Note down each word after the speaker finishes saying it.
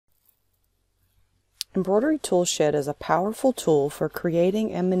Embroidery Toolshed is a powerful tool for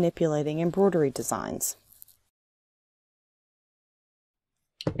creating and manipulating embroidery designs.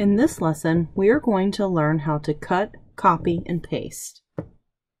 In this lesson, we are going to learn how to cut, copy, and paste.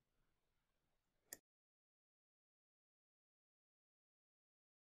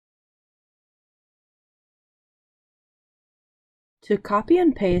 To copy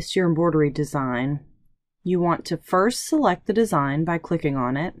and paste your embroidery design, you want to first select the design by clicking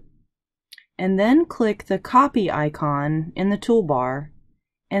on it, and then click the copy icon in the toolbar,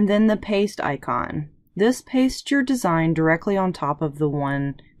 and then the paste icon. This pastes your design directly on top of the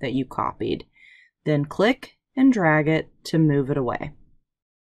one that you copied. Then click and drag it to move it away.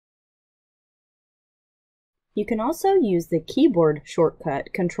 You can also use the keyboard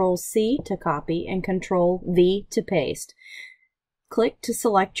shortcut Control-C to copy and Control-V to paste. Click to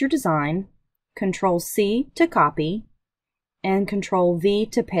select your design, Control-C to copy, and Control-V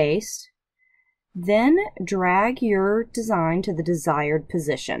to paste. Then drag your design to the desired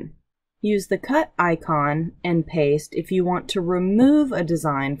position. Use the cut icon and paste if you want to remove a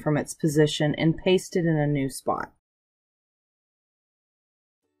design from its position and paste it in a new spot.